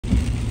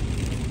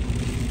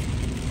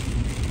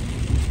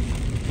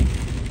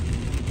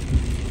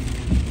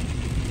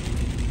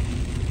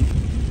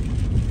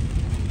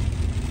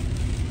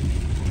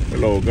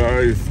Hello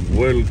guys,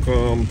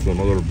 welcome to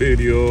another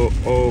video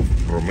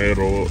of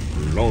Romero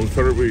Lawn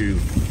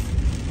Service.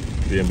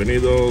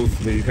 Bienvenidos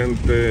mi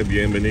gente,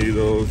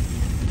 bienvenidos.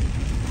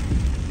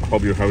 I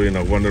hope you're having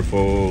a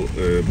wonderful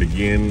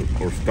begin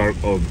or start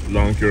of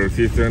lawn care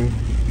season.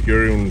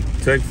 Here in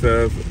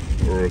Texas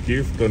or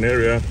Houston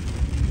area,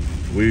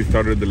 we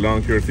started the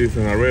lawn care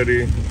season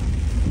already.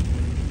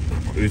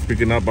 It's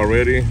picking up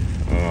already.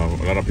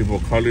 A lot of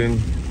people calling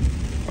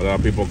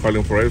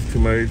for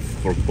estimates,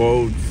 for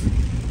quotes.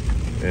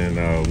 And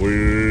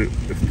we're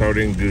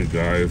starting good,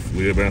 guys.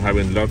 We've been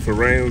having lots of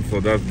rain,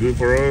 so that's good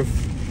for us.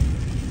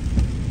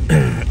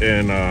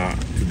 And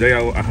today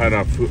I had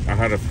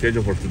a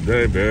schedule for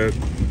today, but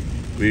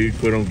we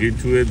couldn't get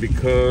to it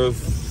because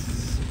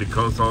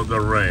of the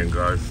rain,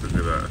 guys. Look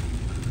at that.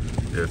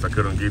 Yes, I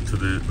couldn't get to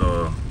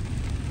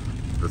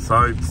the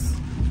sites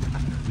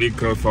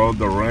because of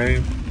the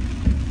rain.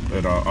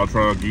 But I'll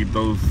try to get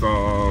those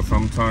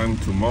sometime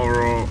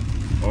tomorrow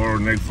or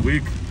next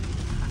week.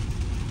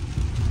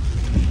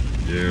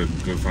 Yeah,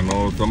 because I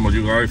know some of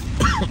you guys,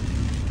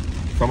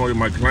 some of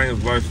my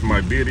clients watch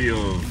my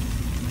videos.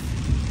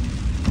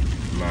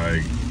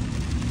 Like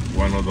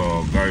one of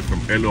the guys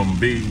from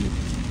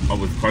LMB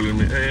always calling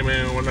me, hey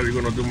man, when are you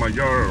gonna do my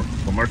yard,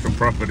 commercial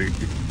property?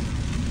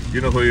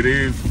 You know who it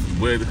is,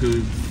 wet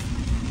hoods,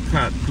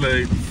 hot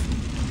plates.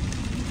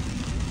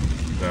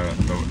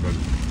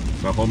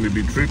 The homie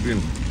be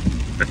tripping.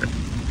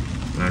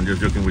 I'm just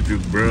joking with you,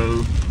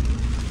 bro.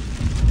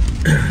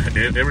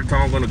 Every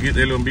time I'm gonna get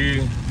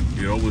LMB,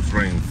 it always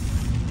rains.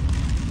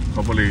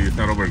 Hopefully it's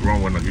not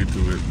overgrown when I get to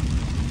it.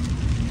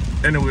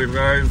 Anyways,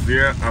 guys,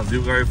 yeah, as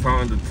you guys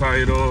found the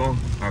title,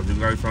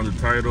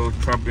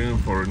 shopping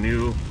for a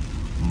new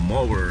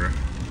mower.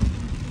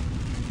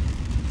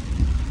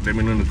 Let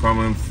me know in the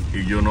comments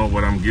if you know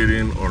what I'm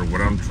getting or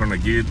what I'm trying to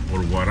get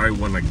or what I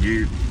want to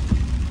get.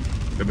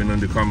 Let me know in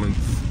the comments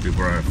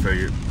before I say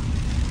it.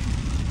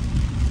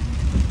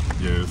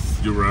 Yes,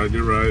 you're right.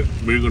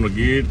 We're gonna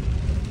get,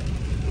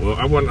 well,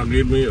 I want to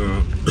give me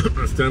a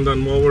stand-on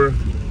mower,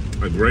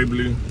 a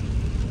Gravely.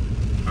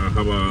 I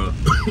have a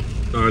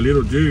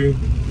Little G.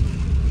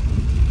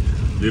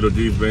 Little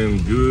G's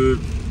been good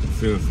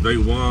since day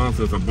one,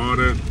 since I bought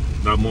it.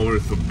 That mower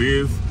is a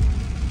beast.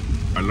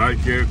 I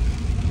like it.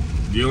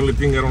 The only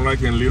thing I don't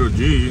like in Little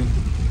G,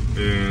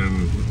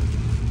 and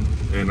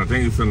I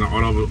think it's in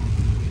all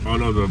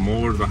of the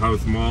mowers that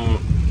have small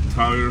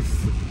tires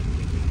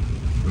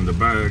in the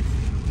back.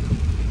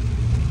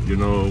 You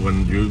know,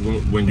 when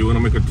you're gonna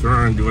make a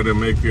turn, you gotta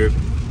make it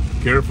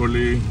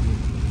carefully.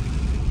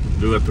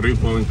 Do a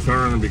 3-point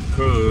turn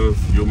because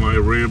you might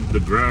rip the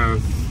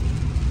grass.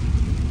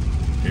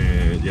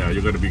 And yeah,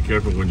 you gotta be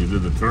careful when you do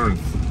the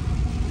turns.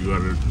 You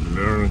gotta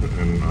learn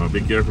and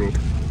be careful.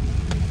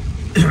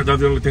 That's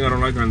the only thing I don't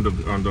like on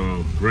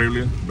the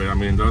Gravely. But I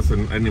mean, that's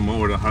any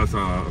mower that has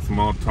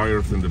small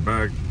tires in the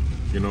back.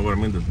 You know what I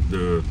mean?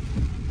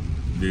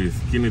 The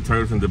skinny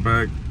tires in the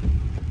back.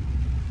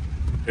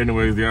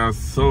 Anyways, yeah,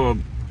 so,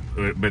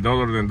 but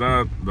other than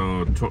that,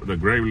 the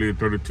Gravely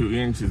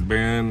 32-inch has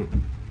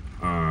been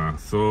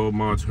so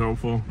much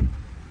helpful.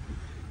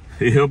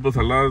 It helped us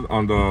a lot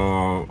on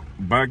the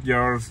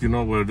backyards, you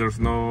know, where there's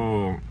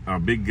no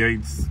big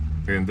gates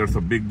and there's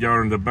a big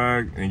yard in the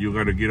back and you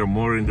got to get a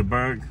mower in the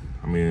back.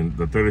 I mean,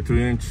 the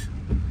 32-inch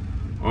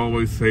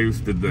always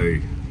saves the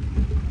day.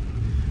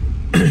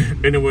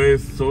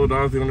 Anyways, so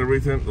that's the only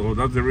reason,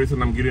 that's the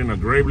reason I'm getting a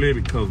Gravely,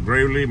 because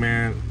Gravely,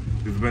 man,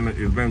 it's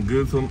been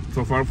good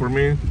so far for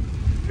me.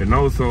 And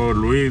also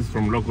Luis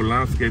from Local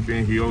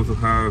Landscaping, he also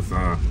has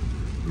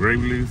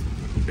Gravely's,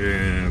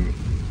 and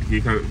he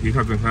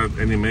hasn't had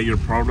any major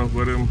problems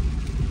with him,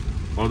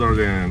 other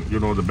than, you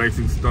know, the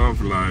basic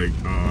stuff like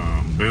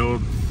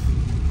belts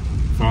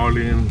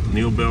falling,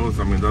 new belts.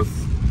 I mean,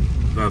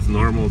 that's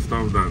normal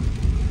stuff that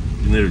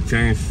you need to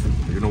change.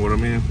 You know what I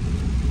mean?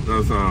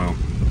 That's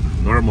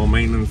normal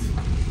maintenance.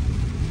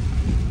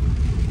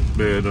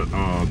 But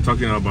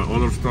talking about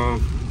other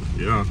stuff,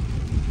 yeah,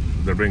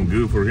 they've been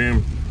good for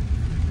him.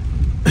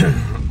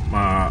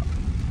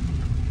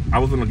 I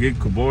was gonna get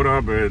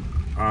Kubota, but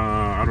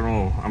I don't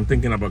know. I'm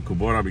thinking about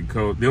Kubota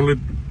because the only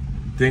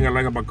thing I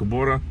like about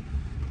Kubota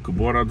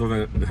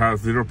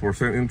has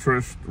 0%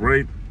 interest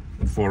rate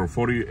for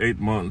 48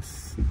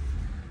 months.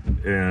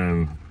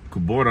 And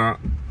Kubota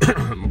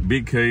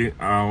BK,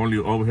 I only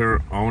owe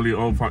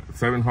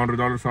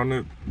 $700 on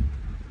it.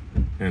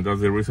 And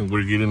that's the reason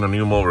we're getting a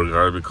new mower,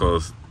 guys,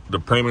 because the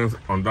payments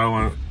on that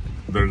one,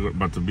 they're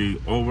about to be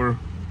over.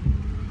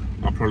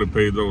 I'll probably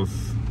pay those.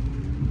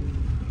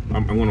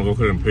 I'm gonna go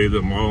ahead and pay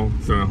them all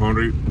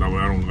 $700. That way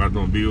I don't got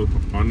no deal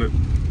on it.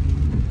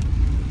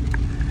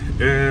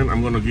 And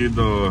I'm gonna get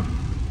the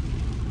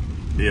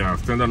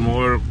stand-on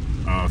mower,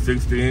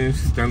 60-inch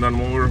stand-on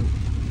mower,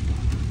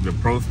 the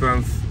Pro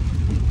Stance,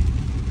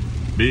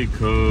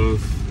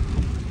 because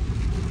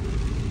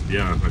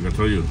yeah, like I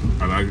told you,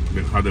 I like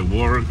how they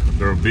work.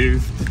 They're a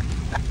beast,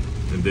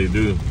 and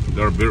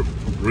they're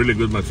really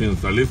good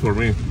machines, at least for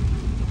me.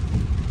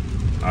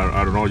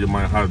 I don't know, you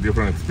might have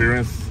different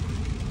experience,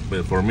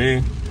 but for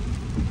me,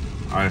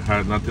 I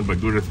had nothing but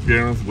good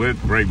experience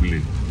with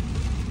Gravely.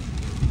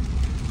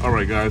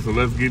 Alright guys, so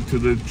let's get to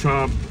the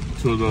shop,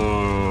 to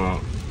the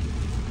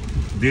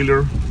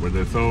dealer where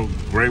they sell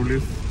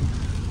Gravely's.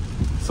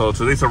 So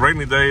today's a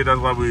rainy day, that's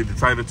why we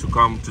decided to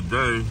come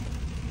today.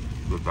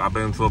 But I've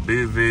been so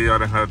busy, I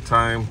didn't have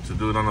time to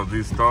do none of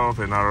this stuff,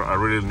 and I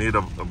really need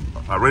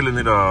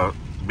a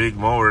big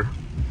mower,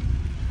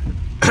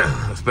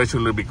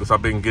 especially because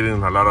I've been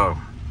getting a lot of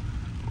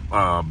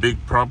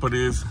big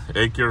properties,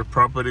 acre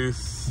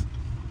properties,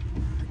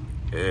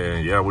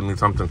 and yeah, we need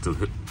something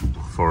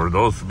for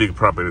those big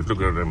properties.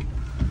 Look at them.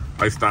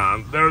 I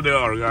stand. There they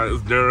are,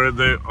 guys. There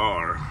they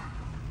are.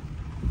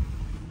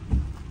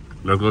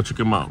 Let's go check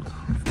them out.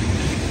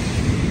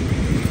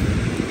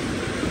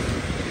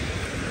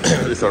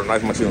 These are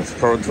nice machines.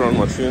 Proton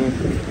machine,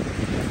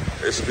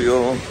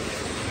 HBO.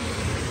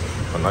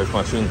 A nice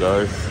machine,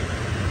 guys.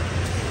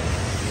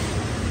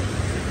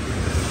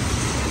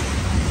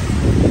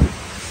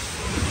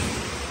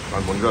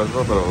 Al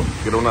bonito, pero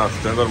quiero una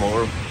standard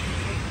mower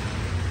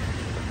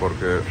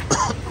porque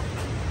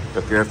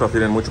es que estas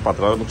tienen mucho para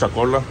atrás, mucha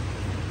cola,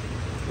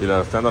 y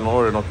la standard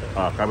mower no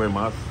cabe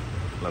más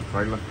la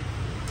trailer,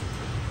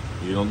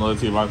 y no sé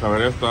si va a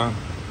caber esta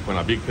con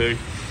la big cake.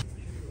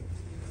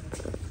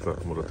 I'm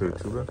gonna take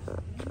to that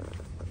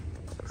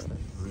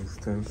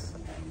resistance.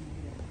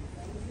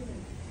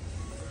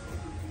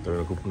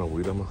 También ocupo una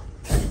huida más.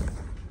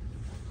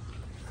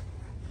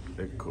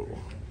 Echo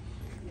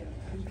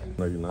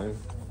 99.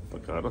 Está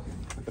caro.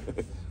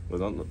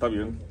 No, está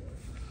bien.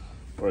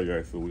 Alright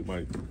guys, so we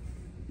might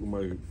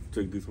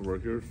take this one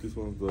right here. This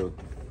one's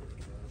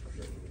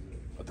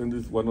I think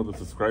this one of the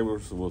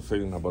subscribers was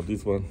saying about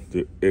this one,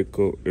 the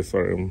Echo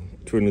SRM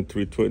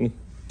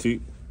 2320T.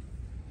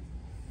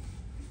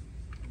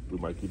 We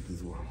might keep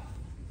this one.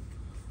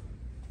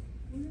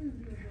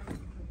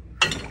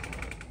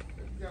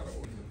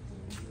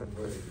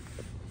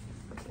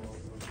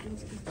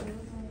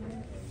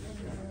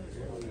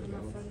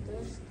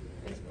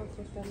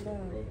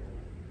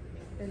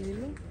 El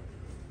hilo.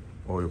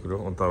 Oh, yo creo,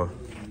 ¿dónde estaba?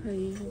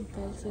 Ahí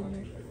está el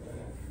señor.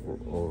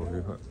 Oh,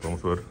 hija,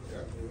 vamos a ver.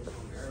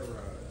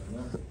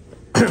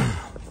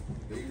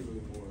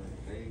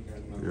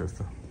 Ya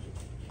está.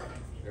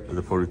 Es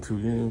de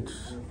 42 inch.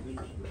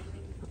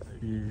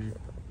 Y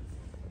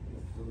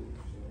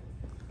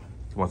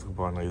 ¿qué más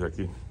ocupaban ahí de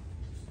aquí?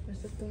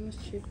 Este está más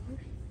chico.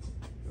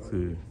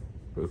 Sí,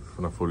 es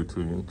una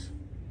 42 inch.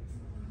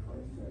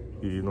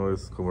 Y no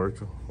es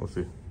comercial, ¿o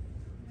sí?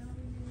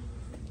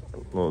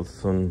 No,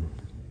 son...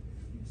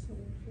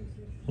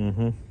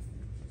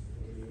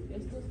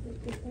 Estos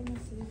que están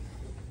así.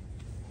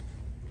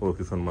 O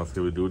que son más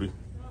heavy duty.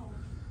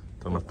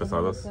 Están más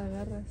pesadas. Las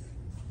agarras.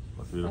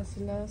 Así, Así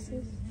la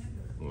haces.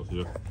 no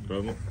sé,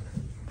 claro, ¿no?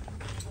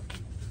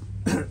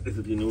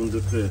 Este tiene un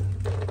de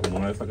como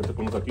una de estas que te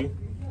pones aquí,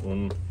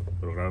 un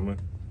programa,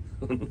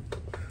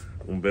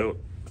 un belt,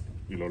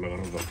 y luego lo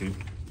agarras así,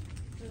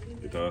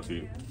 y está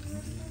así,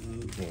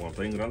 como cuando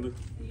está bien grande,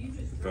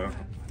 está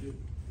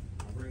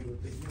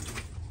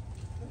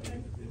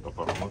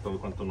para no saber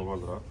cuánto no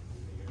valdrá.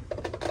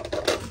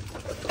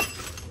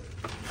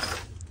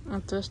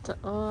 Entonces está,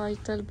 oh, ahí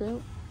está el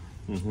belt.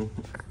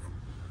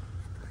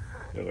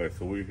 Yeah guys,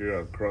 so we're here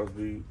at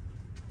Crosby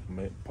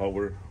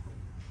Power,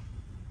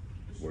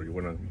 where you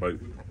wanna buy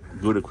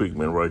good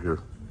equipment right here.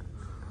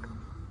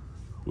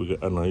 We got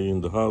Anai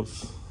in the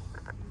house.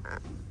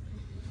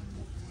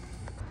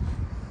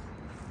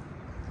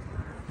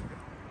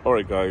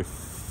 Alright guys,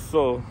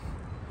 so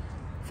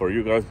for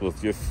you guys was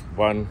just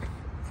an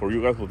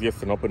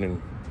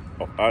opening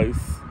of eyes,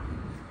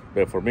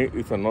 but for me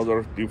it's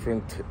another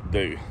different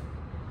day.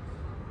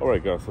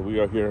 Alright guys, so we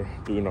are here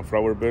doing a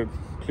flower bed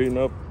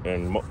cleanup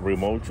and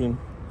remulching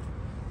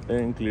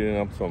and cleaning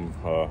up some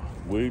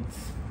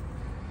weeds.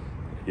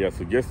 Yeah,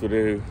 so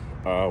yesterday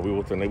we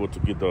wasn't able to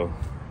get the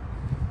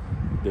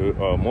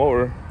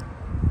mower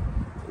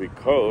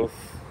because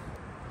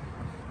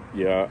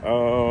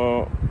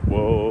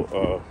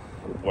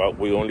well,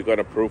 we only got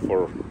approved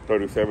for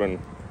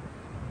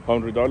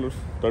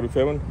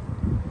 $3,700,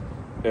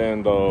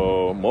 and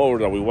the mower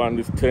that we want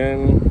is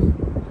 10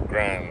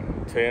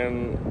 grand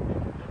and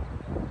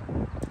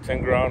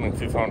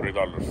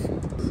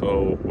 $600.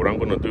 So what I'm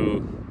gonna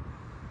do,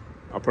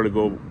 I'll probably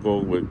go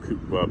with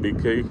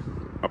BK.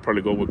 I'll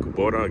probably go with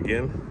Kubota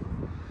again.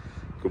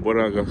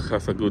 Kubota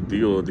has a good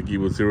deal. They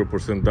give you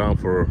 0% down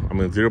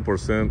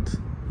 0%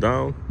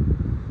 down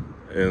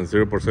and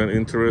 0%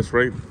 interest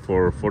rate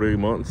for 48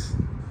 months.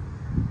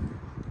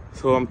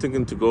 So I'm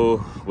thinking to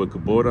go with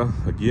Kubota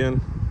again,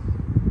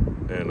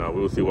 and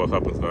we'll see what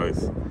happens,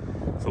 guys.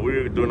 So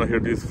we're doing here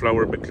this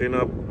flower bed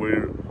cleanup.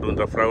 We're doing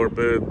that flower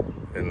bed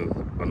and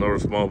another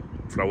small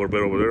flower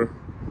bed over there,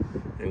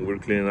 and we're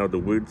cleaning out the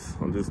weeds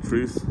on these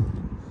trees.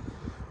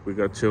 We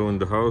got Chill in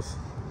the house.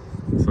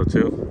 So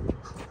Chill,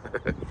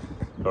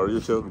 how are you,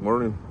 Chill? Good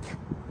morning.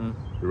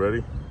 You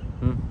ready?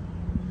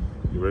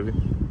 You ready?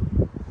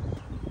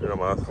 You're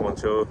not, come on,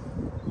 Chill.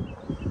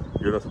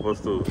 You're not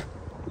supposed to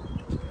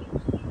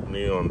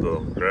knee on the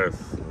grass,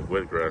 the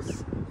wet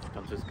grass.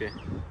 Entonces, ¿qué?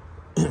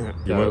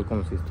 You Claro, might,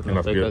 como si en,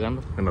 me estoy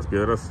cagando. en las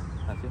piedras.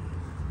 Así.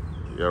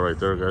 Yeah, right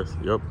there, guys.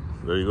 Yep,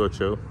 there you go,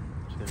 Chell.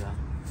 Será.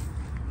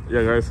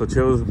 Yeah, guys, so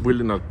Chell is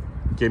building a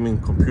gaming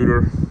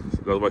computer.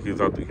 That's why he's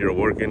out here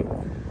working.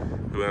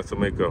 He wants to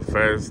make a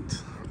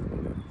fast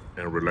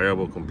and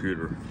reliable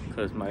computer.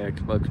 Because my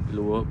Xbox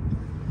blew up.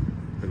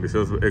 And it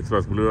says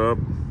Xbox blew up.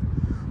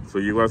 So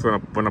you guys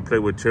wanna play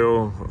with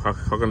Chell? How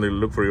can they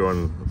look for you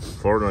on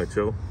Fortnite,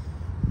 Chell?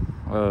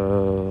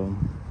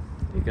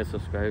 You can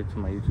subscribe to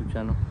my YouTube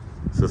channel.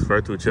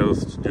 Subscribe to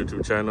Chell's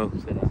YouTube channel.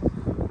 Será.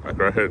 I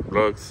Crackhead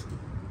Vlogs.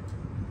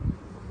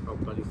 I'll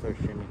probably start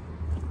streaming.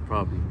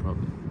 Probably.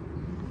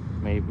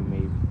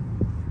 Maybe.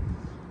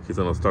 He's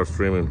gonna start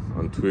streaming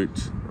on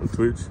Twitch.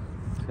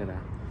 Será.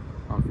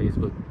 On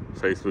Facebook.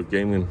 Facebook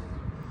gaming.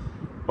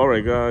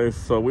 Alright guys,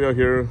 so we are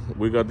here.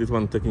 We got this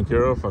one taken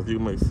care of, as you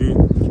may see.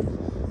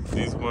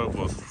 This one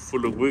was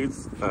full of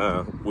weeds.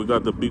 We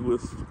got the big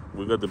weeds.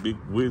 We got the big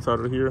weeds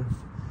out of here.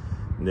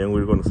 And then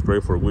we're gonna spray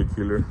for weed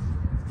killer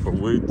for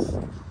weeds.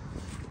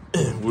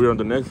 We're on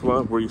the next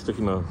one. We're just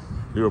taking a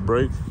little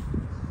break.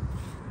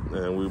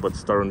 And we're about to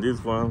start on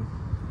this one.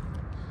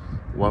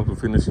 Once we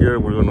finish here,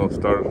 we're gonna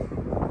start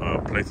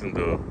placing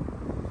the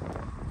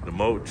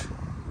mulch.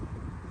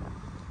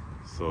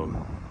 So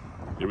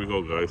here we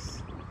go,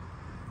 guys.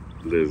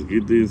 Let's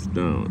get this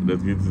down.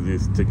 Let's get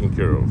this taken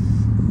care of.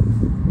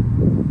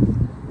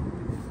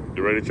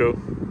 You ready, Joe?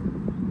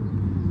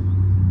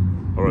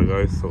 All right,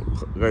 guys. So,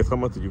 guys, how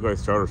much did you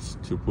guys charge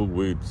to put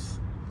weeds?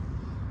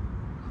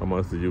 How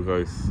much did you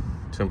guys?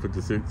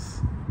 10.56.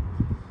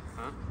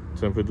 Huh?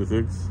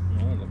 10.56.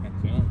 No, la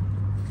canción.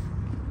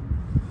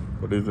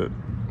 What is it?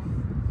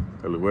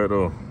 El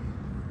güero.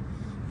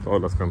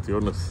 Todas las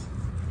canciones.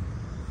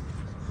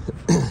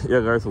 Yeah,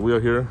 guys. So we are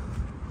here.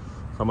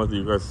 How much do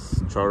you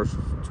guys charge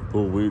to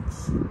pull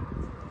weeds?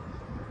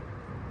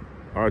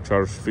 I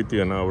charge 50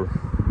 an hour.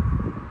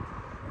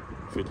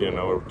 50 an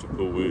hour to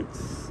pull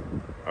weeds.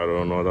 I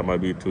don't know, that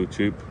might be too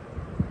cheap.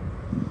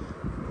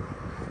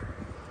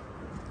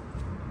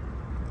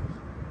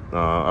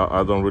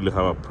 I don't really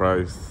have a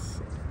price.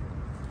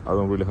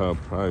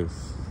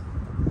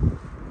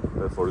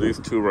 For these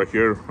two right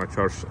here, I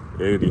charge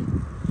 $80.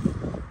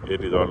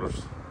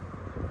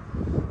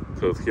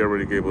 Because he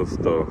already gave us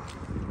the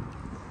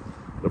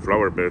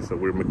flower bed, so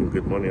we're making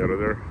good money out of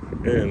there.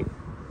 And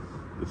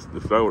the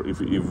flower, if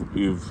he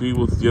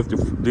was just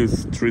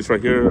these trees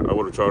right here, I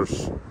would have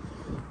charged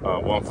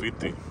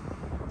 $150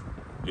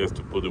 just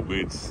to put the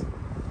weeds.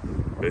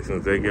 But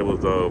since they gave us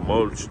the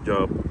mulch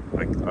job,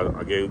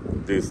 I gave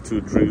these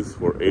two trees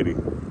for $80,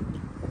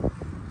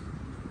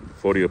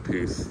 $40 a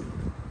piece.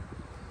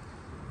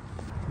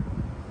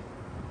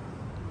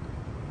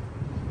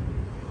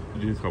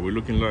 This is how we're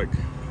looking like.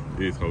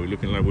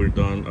 We're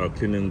done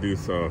cleaning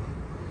these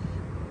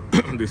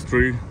these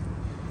tree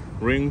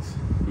rings.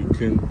 We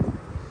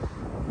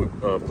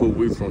put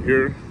weeds from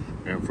here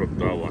and from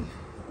that one.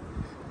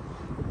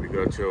 We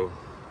got you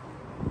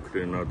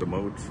cleaning out the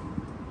mulch.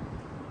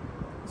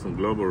 Some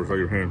glove, or is that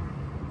your hand?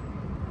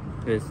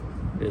 It's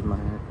my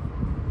hand.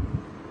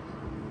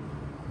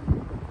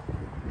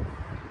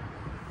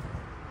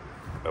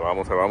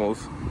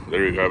 Vamos.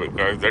 There you have it,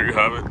 guys. There you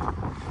have it.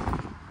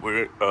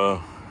 We're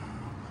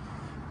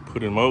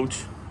putting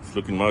mulch. It's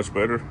looking much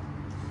better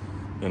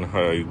than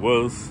how it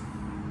was.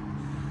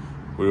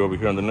 We're over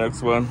here on the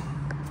next one.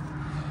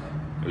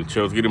 El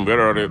Cho's getting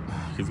better at it.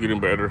 He's getting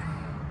better.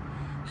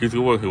 He's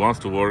good when he wants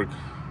to work.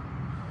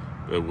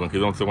 But when he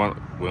doesn't want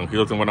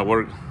to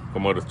work,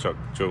 come on,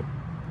 Cho.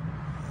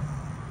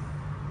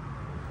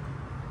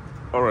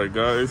 All right,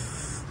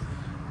 guys.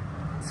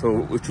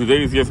 So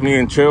today is just me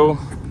and Cho.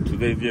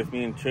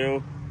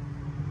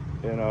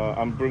 And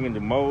I'm bringing the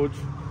mulch,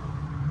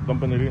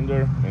 dumping it in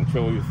there, and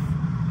Cho is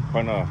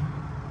kind of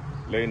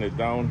laying it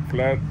down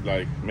flat,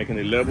 like making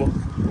it level.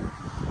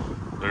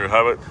 There you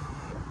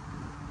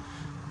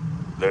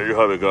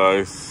have it,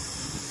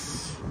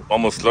 guys.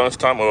 Almost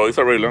lunchtime. Well, it's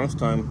already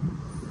lunchtime.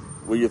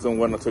 We just don't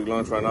want to take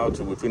lunch right now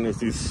till we finish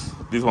this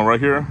one right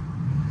here.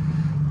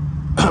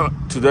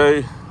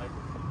 Today.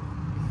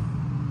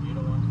 You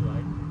don't want to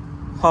like?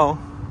 How?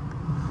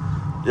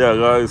 Yeah,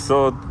 guys.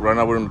 So right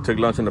now we're gonna take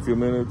lunch in a few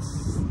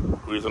minutes.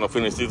 We're just gonna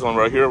finish this one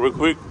right here real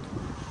quick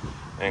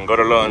and go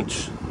to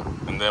lunch.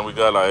 And then we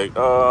got like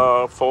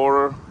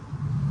 4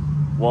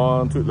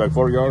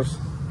 yards.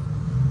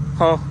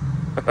 Huh?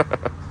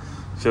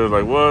 She was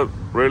like, what?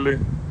 Really?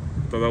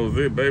 Thought that was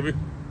it, baby.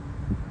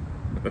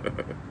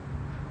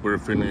 We're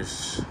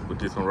finished with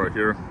this one right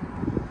here.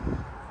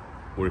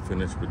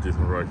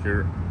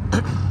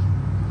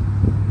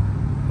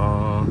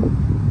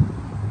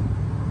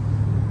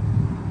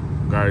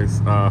 Guys,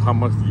 how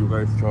much do you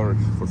guys charge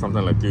for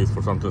something like this,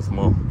 for something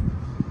small?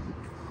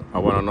 I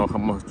want to know how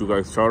much you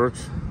guys charge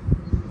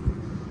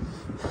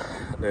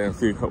and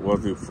see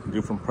what the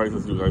different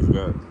prices you guys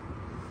got.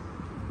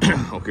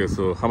 Okay,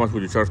 so how much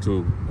would you charge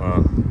to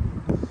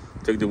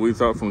take the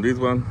weeds out from this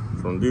one,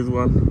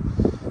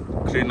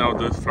 clean out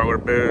this flower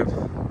bed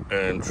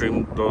and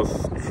trim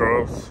those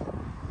shrubs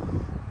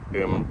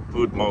and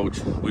put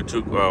mulch? We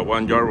took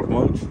 1 yard of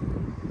mulch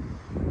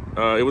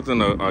It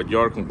wasn't a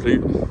yard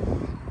complete.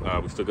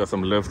 We still got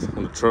some left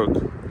in the truck.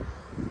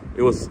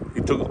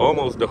 It took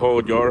almost the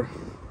whole yard.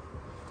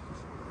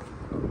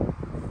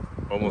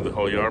 Almost the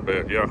whole yard,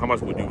 but yeah, how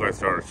much would you guys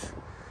charge?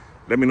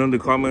 Let me know in the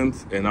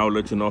comments and I'll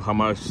let you know how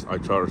much I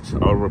charge.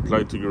 I'll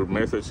reply to your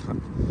message.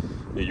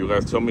 If you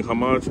guys tell me how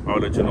much, I'll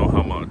let you know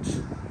how much.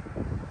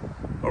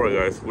 All right,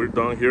 guys, we're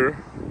done here.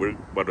 We're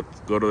about to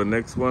go to the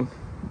next one.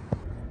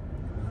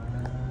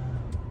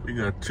 We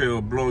got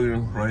chill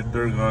blowing right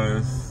there,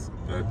 guys.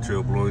 Got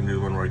chill blowing this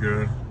one right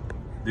here.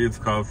 This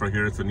house right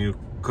here is a new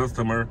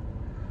customer,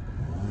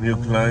 new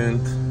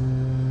client.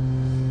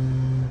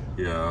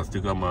 Yeah, I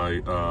still got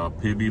my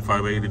PB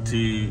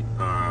 580T.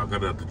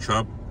 Got it at the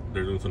shop.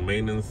 They're doing some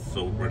maintenance.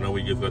 So right now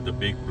we just got the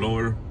big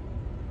blower,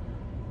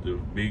 the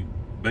big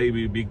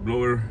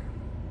blower.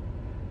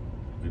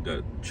 We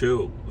got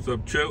chill. What's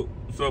up, chill?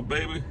 What's up,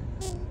 baby?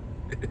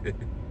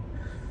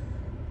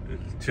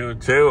 chill.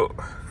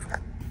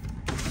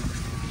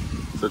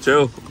 So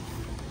chill.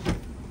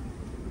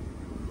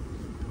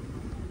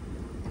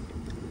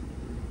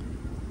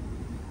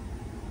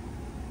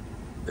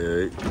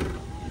 Hey.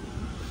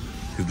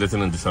 He's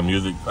listening to some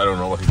music. I don't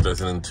know what he's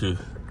listening to.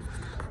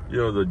 You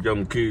know, the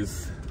young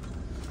kids.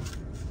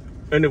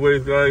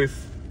 Anyways, guys.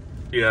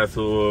 Yeah,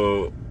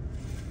 so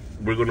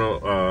we're gonna,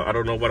 I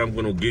don't know what I'm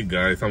gonna get,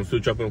 guys. I'm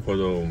still shopping for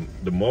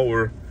the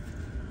mower.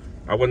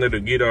 I wanted to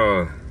get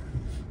a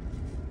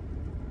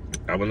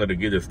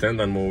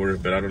stand-on mower,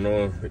 but I don't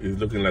know. It's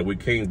looking like we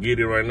can't get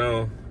it right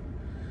now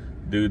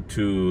due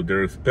to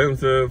they're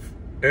expensive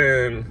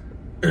and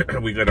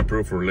we got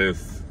approved for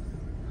less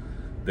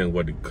than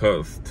what it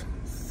cost.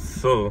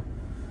 So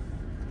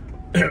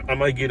I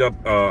might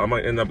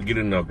end up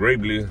getting a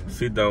Gravely,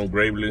 sit-down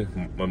Gravely,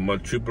 a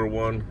much cheaper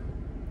one.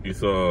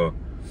 It's a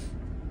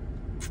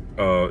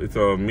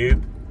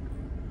mid.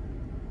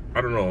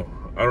 I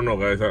don't know,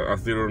 guys. I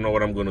still don't know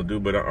what I'm gonna do,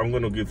 but I'm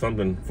gonna get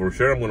something for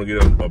sure. I'm gonna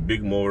get a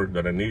big mower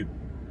that I need.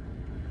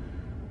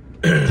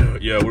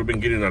 Yeah, we've been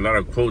getting a lot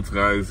of quotes,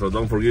 guys. So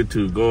don't forget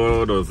to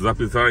go to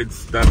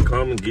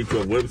zappysites.com and get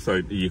your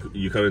website if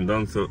you haven't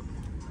done so.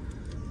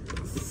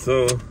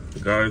 So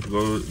guys,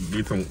 go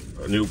get some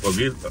new.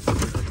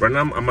 Right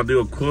now, I'm gonna do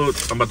a quote.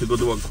 I'm about to go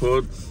do a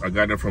quote. I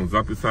got it from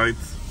Zappy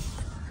Sites,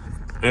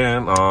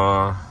 and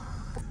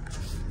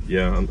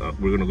yeah,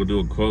 we're gonna go do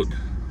a quote.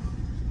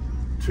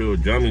 Chill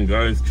jamming,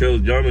 guys. Chill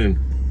jamming.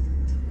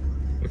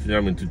 What's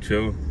jamming to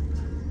chill?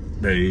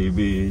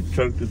 Baby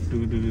Shark.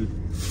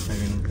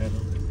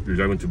 You're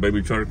jamming to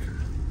Baby Shark.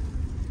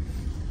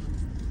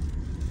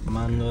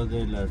 Mando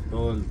de la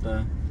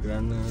torta,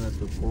 grana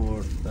tu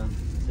corta.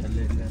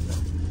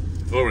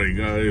 Alright,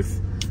 guys,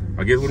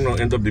 I guess we're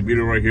gonna end up the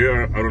video right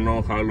here. I don't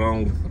know how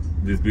long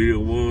this video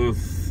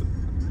was,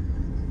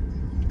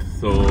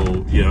 so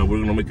yeah, we're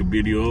gonna make a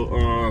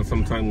video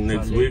sometime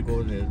next week.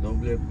 We're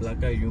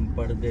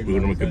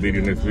gonna make a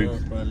video next week.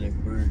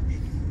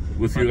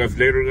 We'll see you guys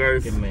later,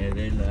 guys. Que me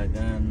dé la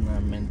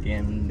gana, me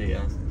entiende,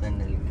 hasta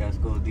en el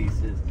casco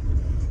dices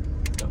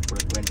la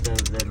frecuencia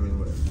del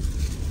river.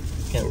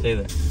 Can't say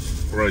that.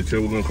 Alright,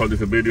 so we're gonna call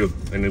this a video.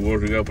 Any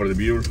words we got for the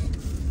viewers?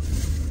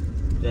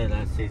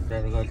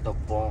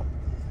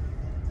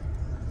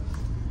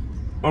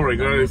 Alright,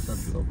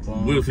 guys,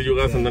 we'll see you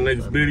guys in the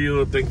next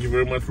video. Thank you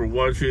very much for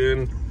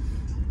watching.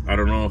 I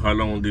don't know how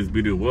long this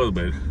video was,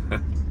 but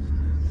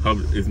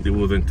it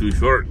wasn't too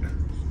short.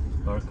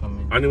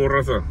 Ánimo,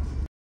 raza.